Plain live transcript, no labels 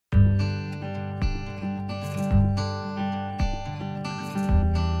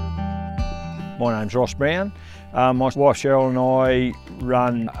My name's Ross Brown. My wife Cheryl and I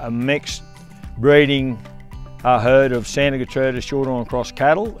run a mixed breeding herd of Santa Gertruda short-horn cross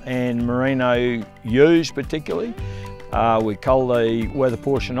cattle and merino ewes particularly. We cull the weather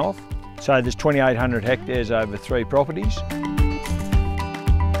portion off. So there's 2,800 hectares over 3 properties.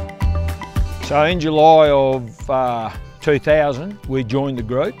 So in July of 2000 we joined the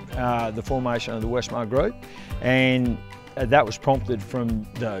group, the formation of the Westmar group, and that was prompted from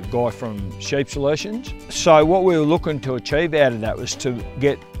the guy from Sheep Solutions. So what we were looking to achieve out of that was to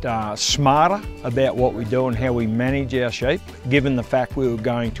get smarter about what we do and how we manage our sheep, given the fact we were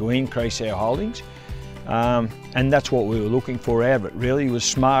going to increase our holdings. And that's what we were looking for out of it, really, was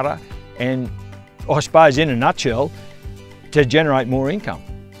smarter and, I suppose in a nutshell, to generate more income.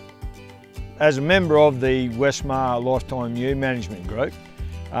 As a member of the Westmar Lifetime Ewe Management Group,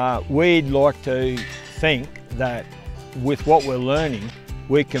 we'd like to think that with what we're learning,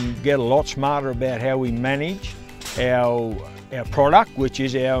 we can get a lot smarter about how we manage our product, which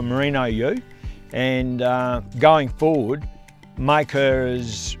is our merino ewe, and going forward, make her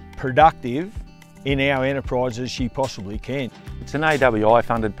as productive in our enterprise as she possibly can. It's an AWI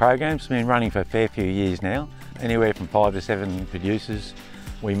funded program. It's been running for a fair few years now. Anywhere from 5 to 7 producers.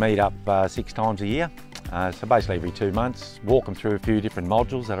 We meet up 6 times a year. So basically every 2 months, walk them through a few different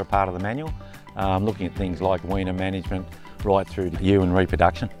modules that are part of the manual. Looking at things like weaner management right through to ewe and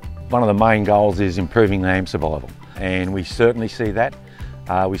reproduction. One of the main goals is improving lamb survival, and we certainly see that.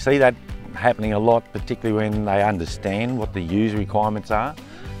 We see that happening a lot, particularly when they understand what the ewe's requirements are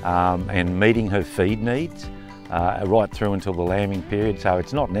and meeting her feed needs right through until the lambing period. So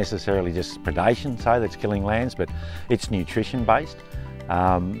it's not necessarily just predation that's killing lambs, but it's nutrition based.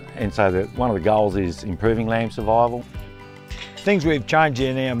 And so one of the goals is improving lamb survival. Things we've changed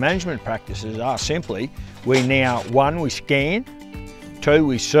in our management practices are simply, we now, 1, we scan, 2,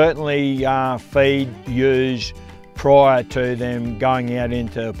 we certainly feed ewes prior to them going out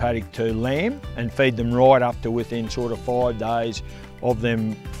into a paddock to lamb, and feed them right up to within sort of 5 days of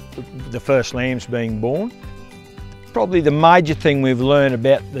them, the first lambs being born. Probably the major thing we've learned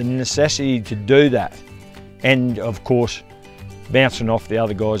about the necessity to do that, and of course, bouncing off the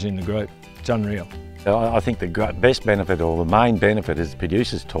other guys in the group. It's unreal. I think the best benefit, or the main benefit, is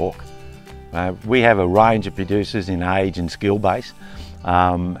producers talk. We have a range of producers in age and skill base,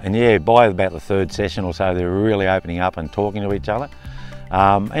 and yeah, by about the 3rd session or so, they're really opening up and talking to each other,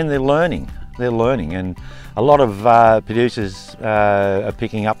 and they're learning, and a lot of producers are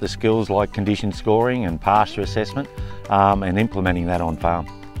picking up the skills like condition scoring and pasture assessment, and implementing that on farm.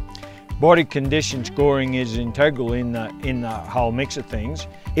 Body condition scoring is integral in the whole mix of things.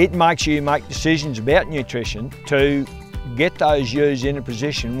 It makes you make decisions about nutrition to get those ewes in a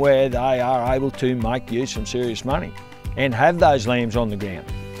position where they are able to make you some serious money and have those lambs on the ground.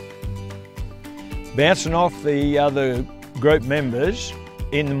 Bouncing off the other group members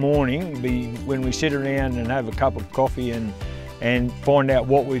in the morning, when we sit around and have a cup of coffee and find out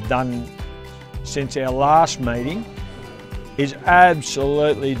what we've done since our last meeting, is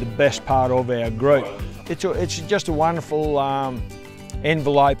absolutely the best part of our group. It's just a wonderful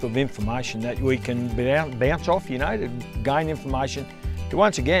envelope of information that we can bounce off, you know, to gain information to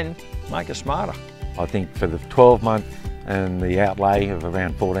once again make us smarter. I think for the 12-month and the outlay of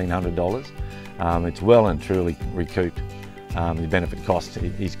around $1,400, it's well and truly recouped. The benefit cost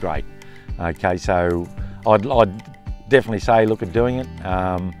is great. Okay, so I'd definitely say look at doing it.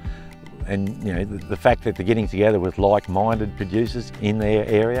 And you know, the fact that they're getting together with like-minded producers in their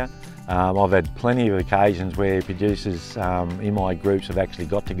area. I've had plenty of occasions where producers in my groups have actually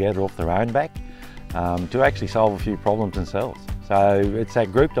got together off their own back to actually solve a few problems themselves. So it's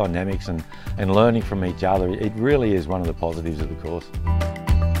that group dynamics and learning from each other. It really is one of the positives of the course.